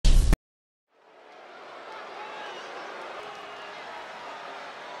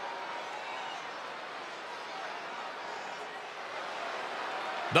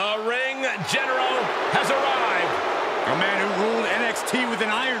The ring general has arrived. A man who ruled NXT with an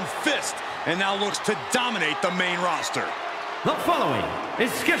iron fist and now looks to dominate the main roster. The following is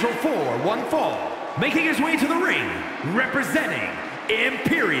scheduled for one fall. Making his way to the ring, representing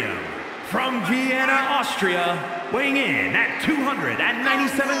Imperium. From Vienna, Austria, weighing in at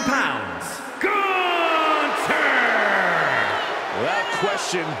 297 pounds, GUNTHER! Without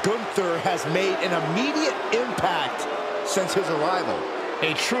question, Gunther has made an immediate impact since his arrival.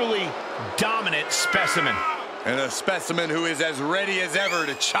 A truly dominant specimen. And a specimen who is as ready as ever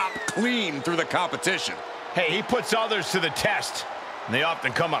to chop clean through the competition. Hey, he puts others to the test, and they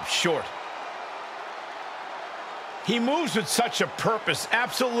often come up short. He moves with such a purpose,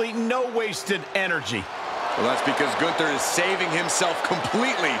 absolutely no wasted energy. Well, that's because Gunther is saving himself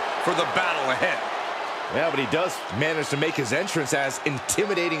completely for the battle ahead. Yeah, but he does manage to make his entrance as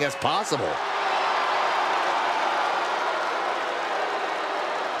intimidating as possible.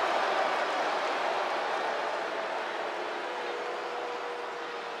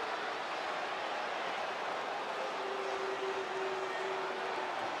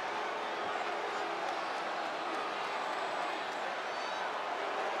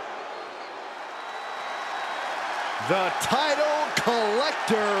 The title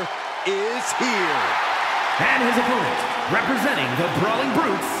collector is here. And his opponent, representing the Brawling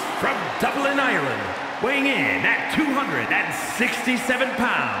Brutes from Dublin, Ireland, weighing in at 267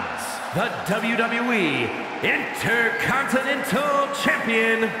 pounds, the WWE Intercontinental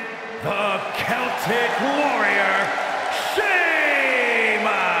Champion, the Celtic Warrior, Sheamus!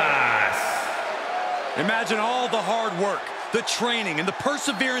 Imagine all the hard work, the training, and the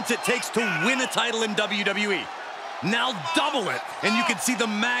perseverance it takes to win a title in WWE. Now double it, and you can see the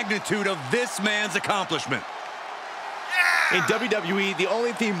magnitude of this man's accomplishment. In WWE, the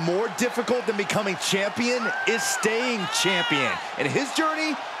only thing more difficult than becoming champion is staying champion. And his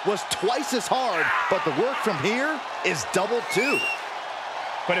journey was twice as hard, but the work from here is double too.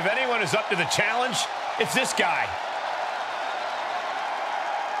 But if anyone is up to the challenge, it's this guy.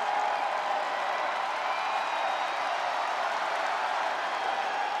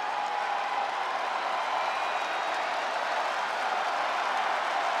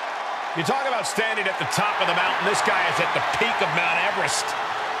 You talk about standing at the top of the mountain. This guy is at the peak of Mount Everest.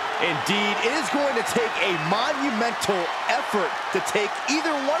 Indeed, it is going to take a monumental effort to take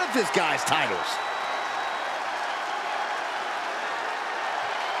either one of this guy's titles.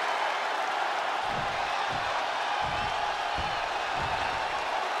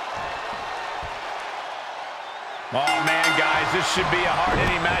 Oh, man, guys, this should be a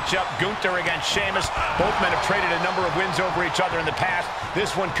hard-hitting matchup. Gunther against Sheamus. Both men have traded a number of wins over each other in the past.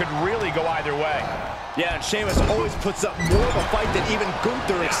 This one could really go either way. Yeah, and Sheamus always puts up more of a fight than even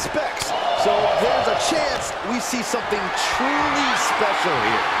Gunther expects. So there's a chance we see something truly special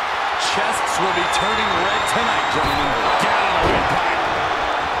here. Chests will be turning red tonight, gentlemen. Get out of the windpipe.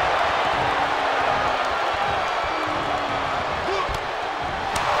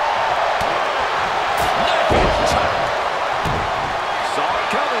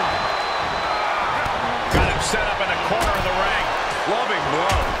 Clubbing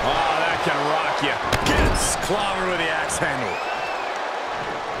blow. Oh, that can rock you. Gets clobbered with the axe handle.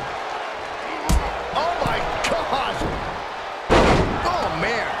 Oh, my gosh. Oh,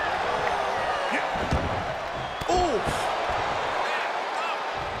 man. Oof.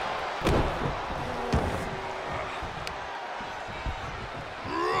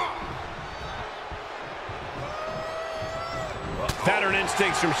 Veteran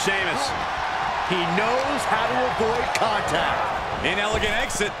instincts from Sheamus. He knows how to avoid contact. Inelegant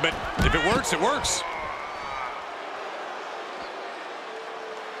exit, but if it works, it works.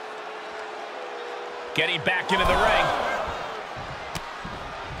 Getting back into the ring.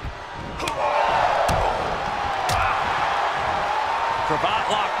 Cravat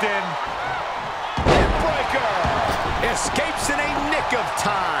locked in. Breaker. Escapes in a nick of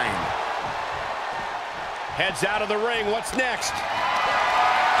time. Heads out of the ring. What's next?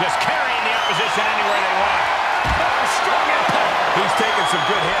 Just carrying the opposition anywhere they want. Oh, strong impact. He's taking some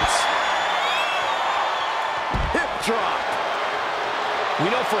good hits. Hip drop. We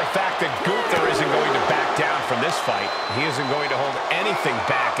know for a fact that Gunther isn't going to back down from this fight. He isn't going to hold anything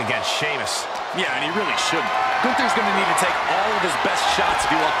back against Sheamus. Yeah, and he really shouldn't. Gunther's going to need to take all of his best shots if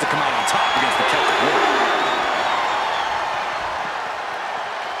he wants to come out on top against the Celtic Warrior.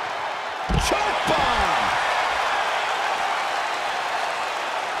 Choke bomb.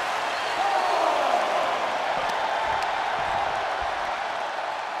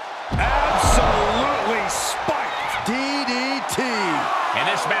 Absolutely spiked. DDT. And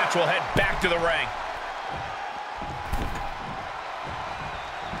this match will head back to the ring.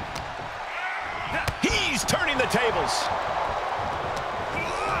 tables.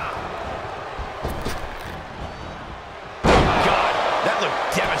 God, that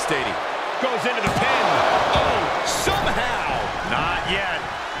looked devastating. Goes into the pin. Oh, somehow. Not yet.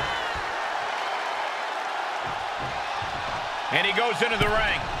 And he goes into the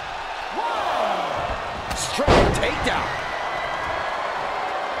ring. Straight takedown.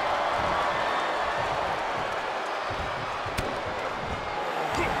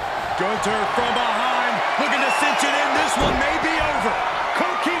 Gunther from behind, looking to cinch it in. This one may be over.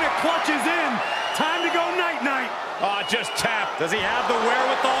 Coquina clutches in. Time to go night-night. Oh, just tap. Does he have the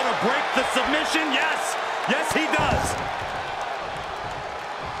wherewithal to break the submission? Yes. Yes, he does.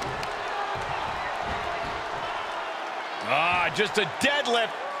 Ah, just a deadlift.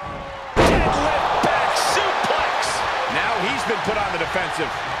 Deadlift back suplex. Now he's been put on the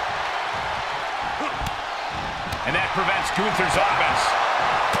defensive. And that prevents Gunther's offense.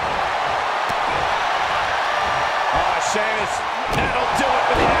 Oh, Sheamus, that'll do it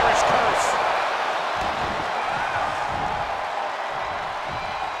with the Irish curse.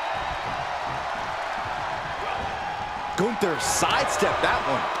 Gunther sidestepped that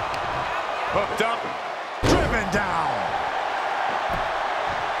one. Hooked up. Driven down.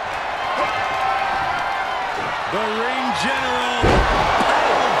 The ring general.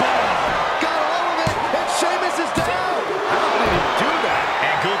 Powerbomb. Got all of it, and Sheamus is down. How did he do that?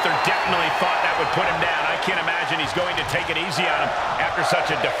 And Gunther definitely thought that would put him down. I can't imagine he's going to take it easy on him after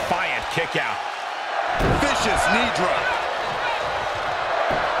such a defiant kick out. Vicious knee drop.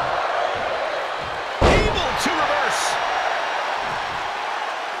 Able to reverse.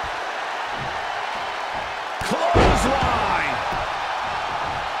 Clothesline.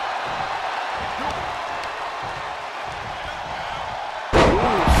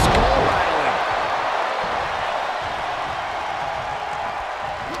 Ooh, skull rattling.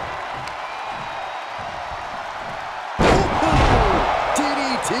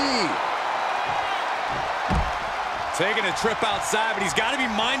 DDT. Taking a trip outside, but he's got to be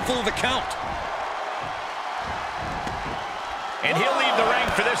mindful of the count. And he'll leave the ring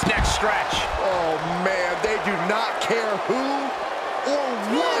for this next stretch. Oh, man, they do not care who or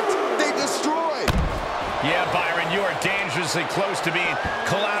what they destroy. Yeah, Byron, you are dangerously close to being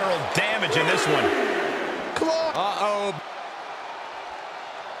collateral damage in this one. Uh-oh.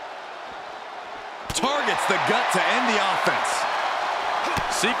 Targets the gut to end the offense.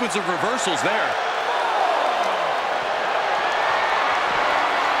 Sequence of reversals there.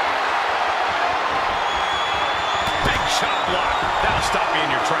 Big chop block. That'll stop you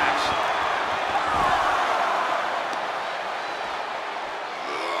in your tracks.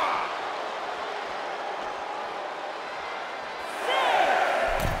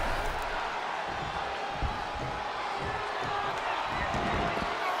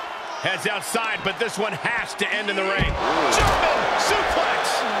 Heads outside, but this one has to end in the ring. Jumping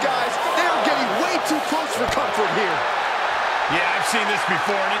suplex. Guys, they're getting way too close for comfort here. Yeah, I've seen this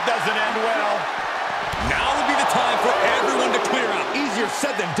before, and it doesn't end well. Now would be the time for everyone to clear out. Easier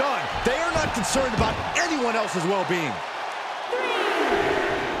said than done. They are not concerned about anyone else's well-being.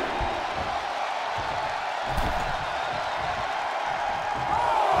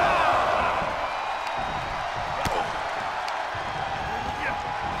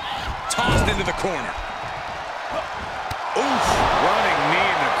 Tossed into the corner. Oof, running knee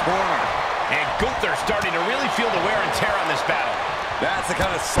in the corner. And Gunther starting to really feel the wear and tear on this battle. That's the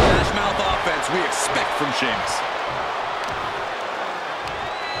kind of smash mouth offense we expect from Sheamus.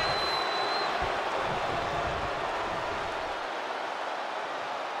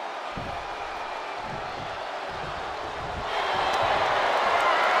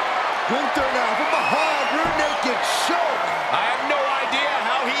 Gunther now from behind, rear naked choke. I have no idea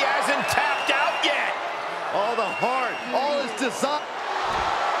how he hasn't tapped out yet. All the heart, all his desire.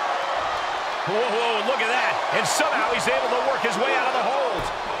 Whoa, whoa, look at that. And somehow he's able to work his way out of the hold.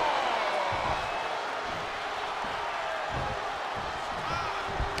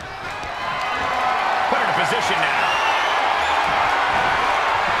 Put her in position now.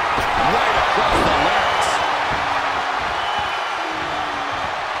 Right across the larynx.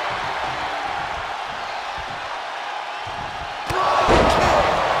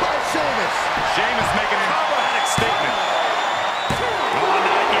 By Sheamus. Sheamus making an emphatic statement. Oh,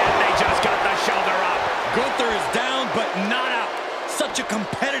 not yet. They just got the shoulder up. Gunther is down, but not out. Such a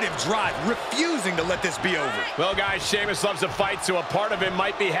competitive drive, refusing to let this be over. Well, guys, Sheamus loves a fight, so a part of him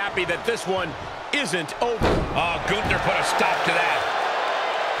might be happy that this one isn't over. Oh, Gunther put a stop to that.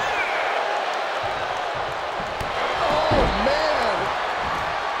 Oh, man.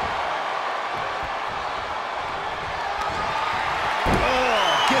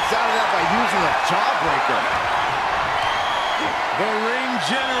 Oh, gets out of that by using a jawbreaker. The ring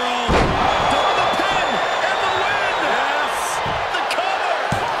general. Double the pin and the win. Yes. The cover.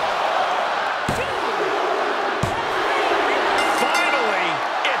 Finally,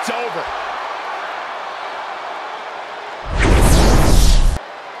 it's over.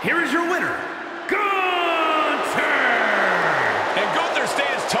 Here is your winner, Gunther! And Gunther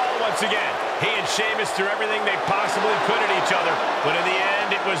stands tall once again. He and Sheamus threw everything they possibly could at each other, but in the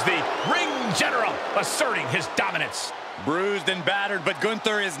end, it was the ring general asserting his dominance. Bruised and battered, but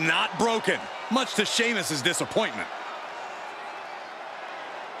Gunther is not broken, much to Sheamus' disappointment.